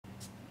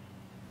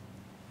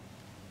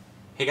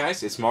Hey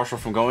guys, it's Marshall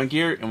from Going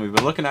Gear, and we've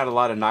been looking at a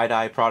lot of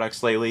Niteye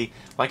products lately.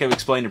 Like I've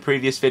explained in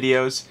previous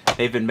videos,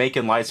 they've been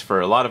making lights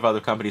for a lot of other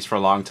companies for a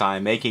long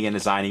time, making and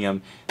designing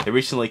them. They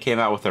recently came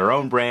out with their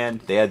own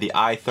brand. They had the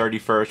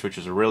i30 which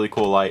is a really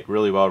cool light,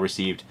 really well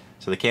received.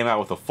 So they came out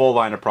with a full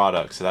line of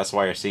products, so that's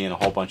why you're seeing a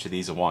whole bunch of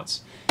these at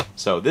once.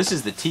 So this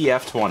is the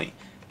TF20.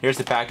 Here's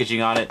the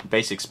packaging on it,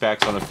 basic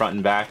specs on the front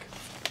and back.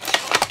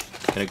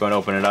 I'm gonna go and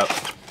open it up,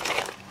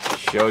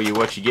 show you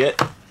what you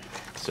get.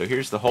 So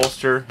here's the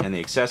holster and the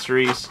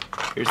accessories.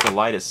 Here's the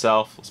light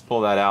itself. Let's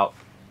pull that out,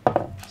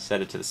 set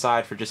it to the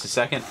side for just a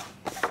second.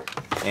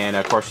 And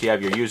of course you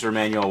have your user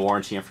manual,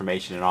 warranty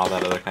information, and all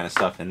that other kind of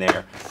stuff in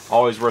there.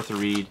 Always worth a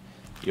read.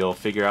 You'll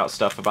figure out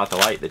stuff about the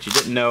light that you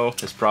didn't know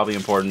is probably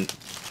important,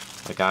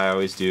 like I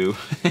always do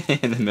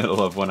in the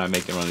middle of when I'm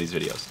making one of these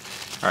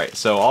videos. Alright,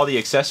 so all the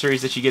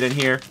accessories that you get in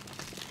here.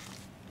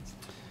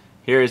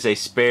 Here is a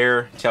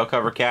spare tail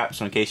cover cap,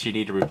 so in case you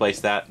need to replace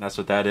that, that's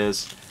what that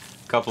is.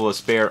 Couple of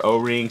spare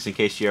O-rings in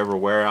case you ever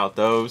wear out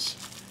those,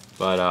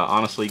 but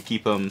honestly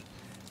keep them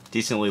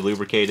decently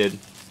lubricated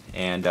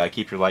and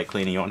keep your light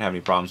clean. You won't have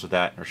any problems with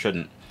that, or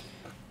shouldn't.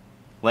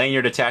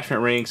 Lanyard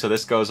attachment ring, so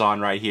this goes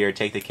on right here.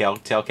 Take the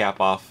tail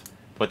cap off,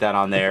 put that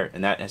on there,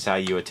 and that is how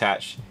you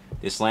attach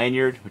this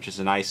lanyard, which is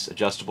a nice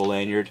adjustable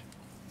lanyard.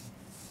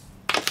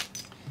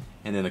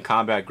 And then the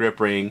combat grip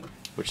ring,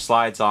 which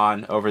slides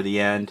on over the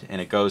end and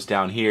it goes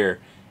down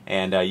here,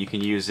 and you can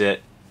use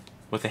it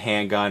with a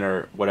handgun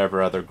or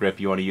whatever other grip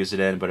you want to use it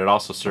in, but it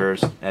also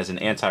serves as an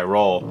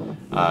anti-roll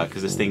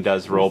because this thing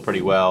does roll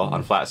pretty well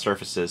on flat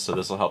surfaces, so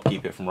this will help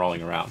keep it from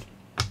rolling around.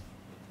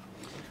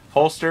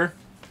 Holster,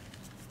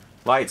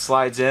 light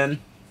slides in.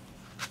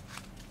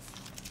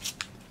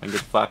 I can get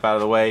the flap out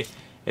of the way.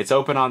 It's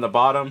open on the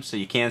bottom, so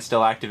you can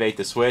still activate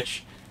the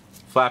switch.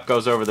 Flap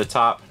goes over the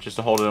top just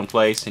to hold it in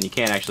place, and you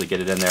can actually get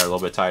it in there a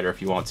little bit tighter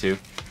if you want to.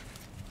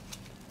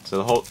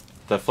 So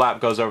the flap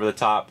goes over the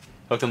top,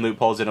 hook and loop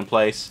holds it in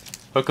place.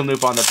 Hook and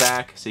loop on the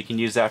back, so you can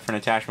use that for an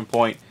attachment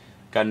point.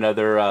 Got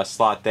another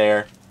slot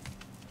there,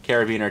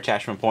 carabiner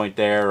attachment point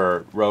there,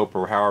 or rope,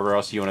 or however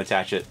else you want to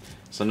attach it.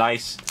 So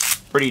nice,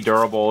 pretty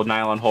durable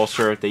nylon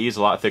holster. They use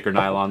a lot thicker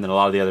nylon than a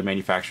lot of the other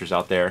manufacturers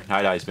out there.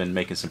 Niteye's been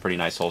making some pretty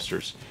nice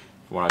holsters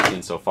from what I've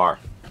seen so far.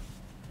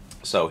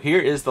 So here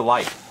is the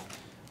light.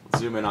 Let's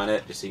zoom in on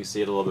it just so you can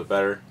see it a little bit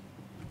better.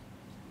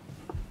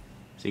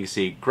 So you can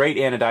see great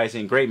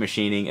anodizing, great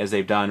machining, as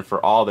they've done for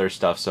all their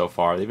stuff so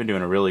far. They've been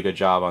doing a really good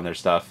job on their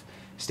stuff.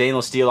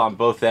 Stainless steel on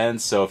both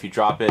ends, so if you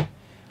drop it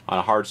on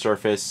a hard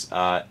surface,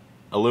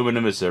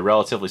 aluminum is a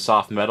relatively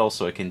soft metal,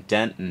 so it can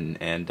dent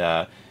and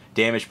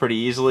damage pretty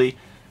easily.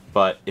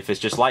 But if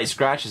it's just light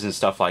scratches and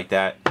stuff like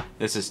that,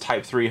 this is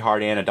type 3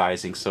 hard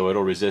anodizing, so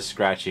it'll resist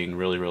scratching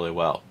really, really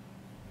well.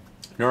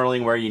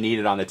 Knurling where you need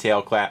it on the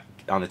tail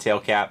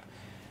cap.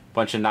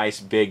 Bunch of nice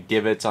big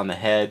divots on the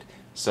head,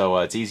 so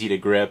it's easy to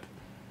grip.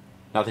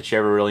 Not that you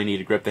ever really need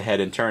to grip the head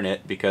and turn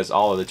it, because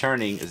all of the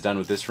turning is done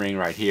with this ring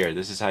right here.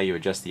 This is how you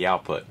adjust the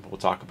output. We'll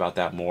talk about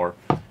that more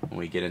when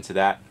we get into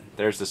that.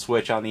 There's the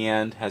switch on the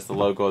end, has the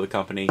logo of the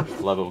company.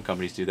 Love it when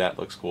companies do that,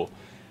 looks cool.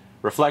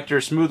 Reflector,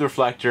 smooth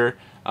reflector,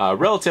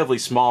 relatively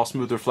small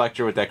smooth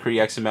reflector with that Cree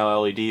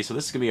XML LED, so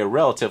this is going to be a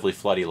relatively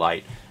floody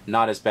light.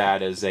 Not as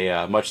bad as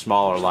a much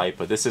smaller light,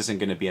 but this isn't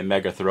going to be a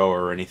mega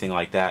thrower or anything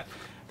like that.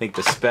 I think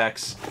the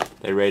specs,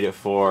 they rate it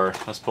for,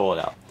 let's pull it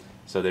out.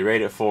 So they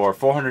rate it for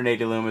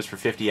 480 lumens for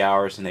 50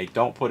 hours, and they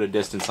don't put a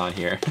distance on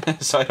here.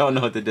 So I don't know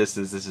what the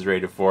distance this is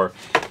rated for,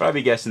 but I'd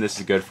be guessing this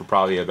is good for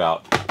probably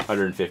about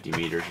 150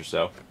 meters or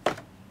so.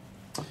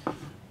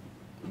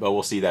 But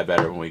we'll see that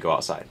better when we go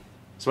outside.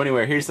 So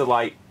anyway, here's the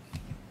light.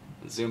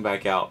 Let's zoom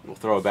back out. We'll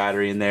throw a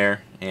battery in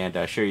there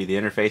and show you the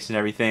interface and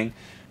everything.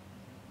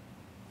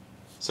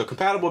 So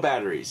compatible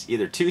batteries,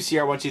 either two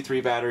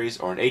CR123 batteries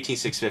or an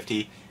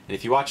 18650. And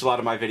if you watch a lot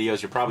of my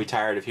videos, you're probably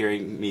tired of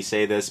hearing me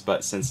say this,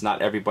 but since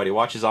not everybody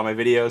watches all my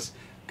videos,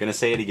 I'm going to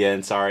say it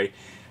again, sorry.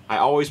 I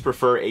always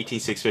prefer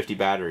 18650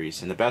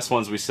 batteries, and the best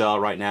ones we sell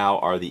right now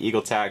are the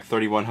EagleTac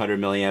 3100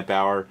 milliamp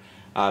hour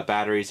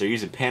batteries. They're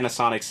using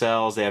Panasonic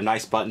cells, they have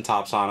nice button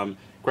tops on them,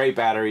 great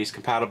batteries,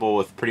 compatible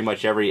with pretty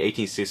much every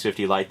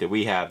 18650 light that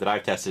we have, that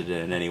I've tested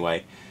it in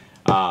anyway.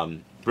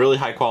 Really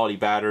high quality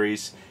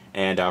batteries,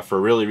 and for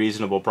a really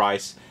reasonable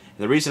price.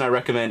 And the reason I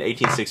recommend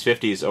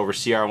 18650s over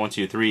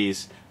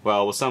CR123s,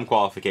 well, with some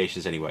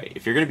qualifications anyway.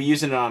 If you're going to be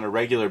using it on a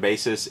regular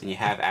basis and you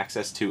have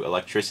access to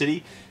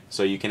electricity,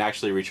 so you can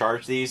actually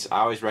recharge these, I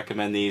always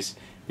recommend these,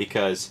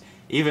 because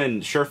even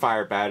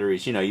Surefire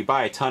batteries, you know, you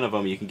buy a ton of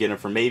them, you can get them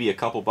for maybe a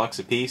couple bucks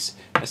a piece.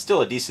 That's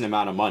still a decent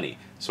amount of money.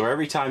 So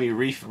every time you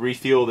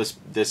refuel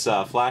this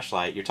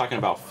flashlight, you're talking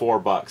about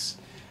 $4.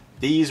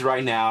 These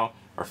right now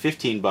are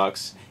 15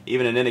 bucks.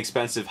 Even an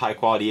inexpensive high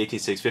quality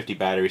 18650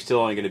 battery is still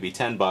only going to be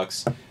 10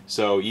 bucks.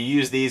 So you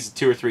use these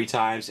 2 or 3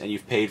 times and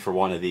you've paid for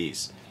one of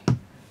these.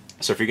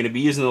 So if you're going to be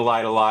using the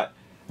light a lot,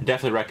 I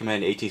definitely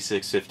recommend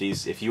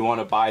 18650s. If you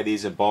want to buy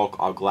these in bulk,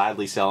 I'll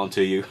gladly sell them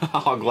to you.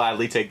 I'll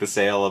gladly take the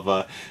sale of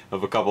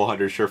a couple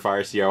hundred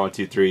Surefire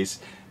CR123s.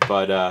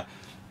 But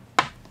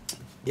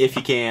if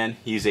you can,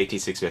 use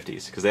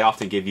 18650s because they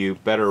often give you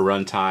better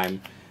runtime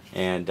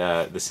and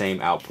the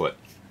same output.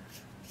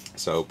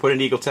 So put an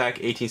EagleTech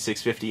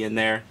 18650 in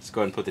there. Let's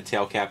go ahead and put the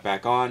tail cap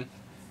back on,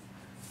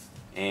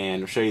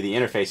 and I'll show you the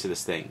interface of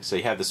this thing. So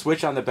you have the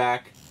switch on the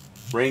back,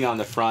 ring on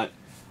the front.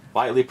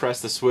 Lightly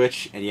press the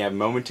switch and you have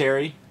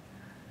momentary.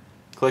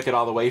 Click it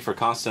all the way for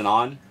constant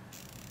on.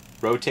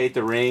 Rotate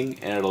the ring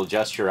and it'll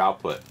adjust your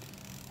output.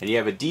 And you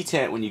have a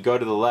detent when you go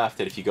to the left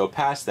that if you go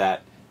past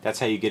that, that's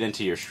how you get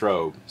into your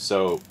strobe.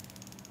 So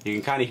you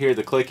can kind of hear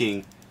the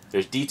clicking.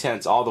 There's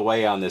detents all the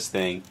way on this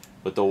thing,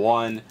 but the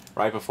one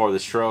right before the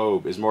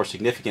strobe is more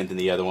significant than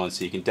the other one,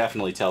 so you can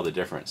definitely tell the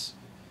difference.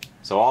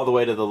 So all the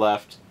way to the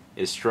left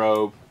is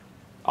strobe,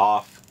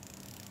 off,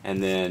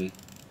 and then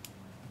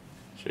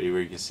show you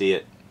where you can see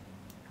it.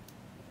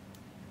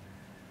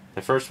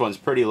 The first one's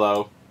pretty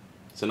low.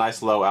 It's a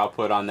nice low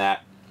output on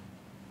that.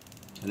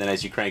 And then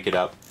as you crank it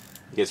up,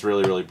 it gets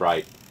really, really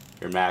bright.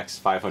 Your max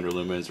 500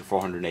 lumens or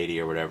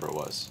 480 or whatever it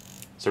was.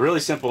 It's a really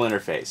simple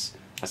interface.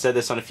 I said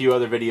this on a few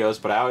other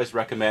videos, but I always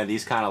recommend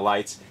these kind of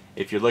lights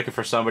if you're looking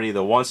for somebody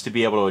that wants to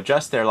be able to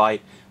adjust their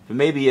light, but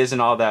maybe isn't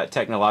all that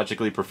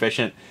technologically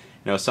proficient.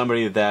 You know,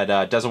 somebody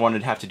that doesn't want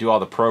to have to do all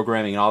the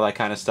programming and all that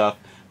kind of stuff.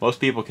 Most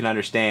people can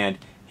understand.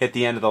 Hit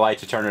the end of the light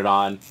to turn it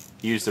on.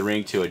 Use the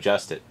ring to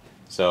adjust it.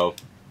 So,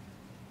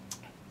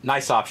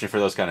 nice option for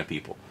those kind of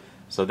people.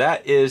 So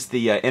that is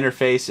the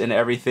interface and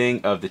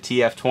everything of the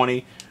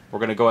TF20. We're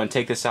going to go ahead and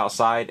take this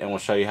outside and we'll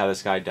show you how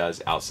this guy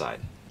does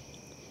outside.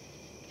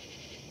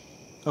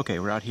 Okay,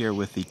 we're out here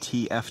with the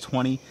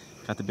TF20.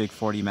 Got the big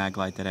 40 mag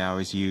light that I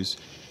always use.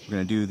 We're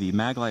going to do the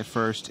mag light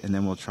first and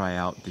then we'll try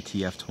out the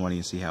TF20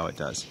 and see how it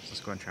does. So let's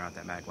go ahead and try out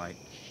that mag light.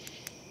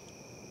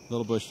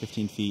 Little bush,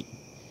 15 feet.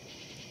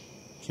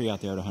 Tree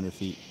out there at 100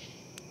 feet.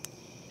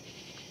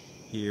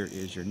 Here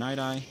is your night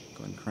eye.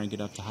 Go ahead and crank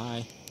it up to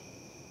high.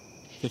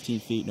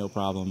 15 feet, no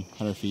problem.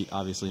 100 feet,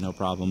 obviously no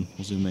problem.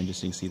 We'll zoom in just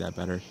so you can see that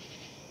better.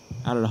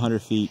 Out at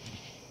 100 feet,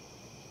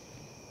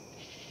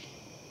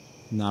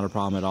 not a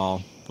problem at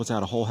all. Puts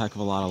out a whole heck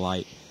of a lot of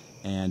light.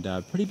 And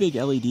pretty big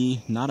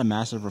LED, not a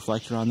massive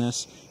reflector on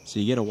this. So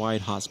you get a wide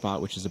hot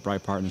spot, which is the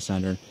bright part in the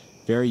center.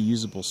 Very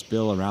usable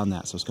spill around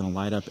that, so it's going to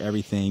light up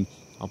everything.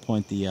 I'll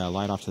point the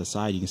light off to the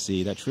side. You can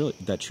see that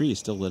tree is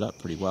still lit up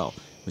pretty well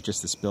with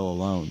just the spill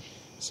alone.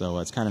 So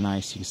it's kind of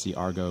nice. You can see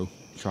Argo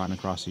trotting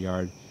across the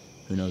yard.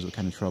 Who knows what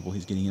kind of trouble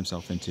he's getting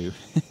himself into.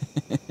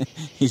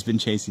 He's been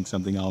chasing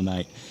something all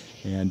night,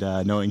 and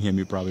knowing him,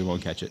 you probably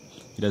won't catch it.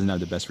 He doesn't have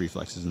the best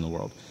reflexes in the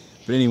world.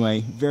 But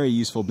anyway, very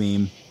useful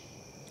beam,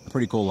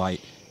 pretty cool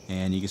light,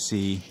 and you can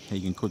see how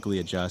you can quickly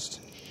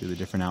adjust through the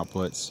different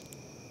outputs.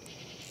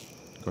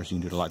 Of course, you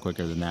can do it a lot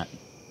quicker than that.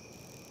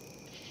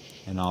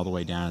 And all the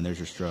way down, and there's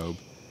your strobe.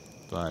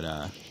 But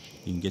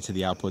you can get to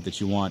the output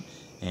that you want,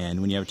 and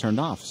when you have it turned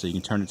off, so you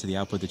can turn it to the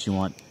output that you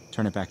want,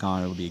 turn it back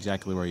on, it'll be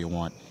exactly where you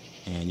want.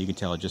 And you can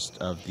tell just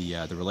of the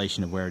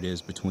relation of where it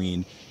is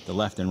between the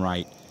left and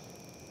right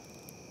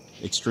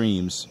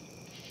extremes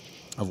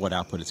of what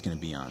output it's going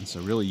to be on. So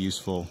really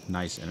useful,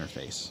 nice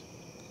interface.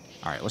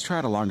 All right, let's try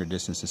at a longer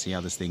distance and see how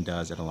this thing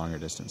does at a longer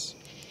distance.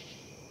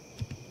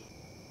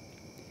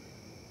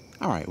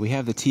 All right, we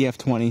have the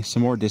TF20,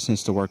 some more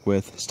distance to work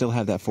with. Still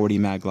have that 40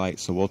 mag light,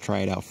 so we'll try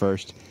it out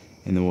first,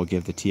 and then we'll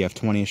give the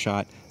TF20 a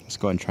shot. Let's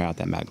go ahead and try out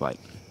that mag light.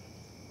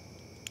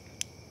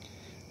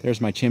 There's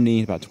my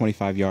chimney, about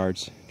 25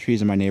 yards.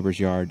 Trees in my neighbor's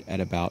yard at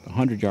about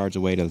 100 yards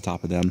away to the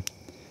top of them.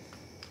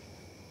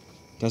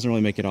 Doesn't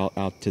really make it all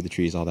out to the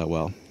trees all that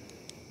well.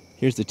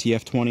 Here's the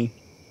TF20.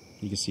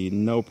 You can see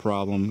no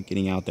problem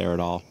getting out there at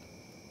all.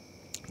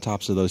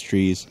 Tops of those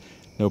trees,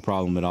 no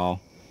problem at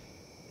all.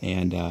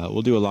 And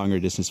we'll do a longer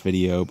distance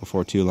video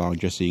before too long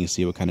just so you can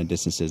see what kind of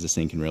distances this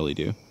thing can really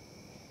do.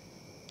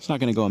 It's not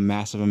going to go a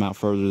massive amount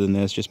further than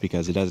this just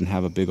because it doesn't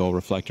have a big old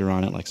reflector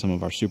on it like some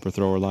of our super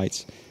thrower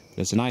lights. But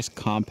it's a nice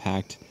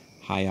compact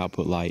high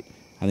output light.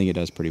 I think it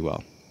does pretty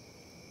well.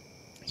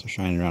 So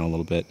shine it around a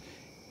little bit.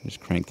 Just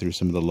crank through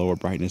some of the lower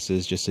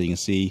brightnesses just so you can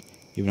see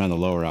even on the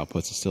lower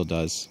outputs it still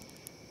does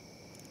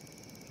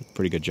a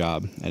pretty good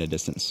job at a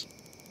distance.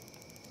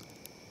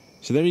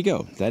 So there you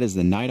go. That is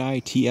the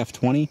Niteye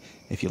TF20.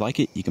 If you like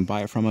it, you can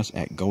buy it from us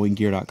at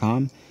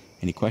goinggear.com.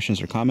 Any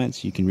questions or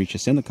comments, you can reach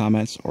us in the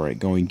comments or at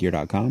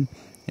goinggear.com.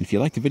 And if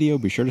you like the video,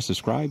 be sure to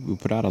subscribe. We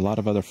put out a lot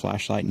of other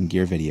flashlight and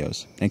gear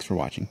videos. Thanks for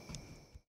watching.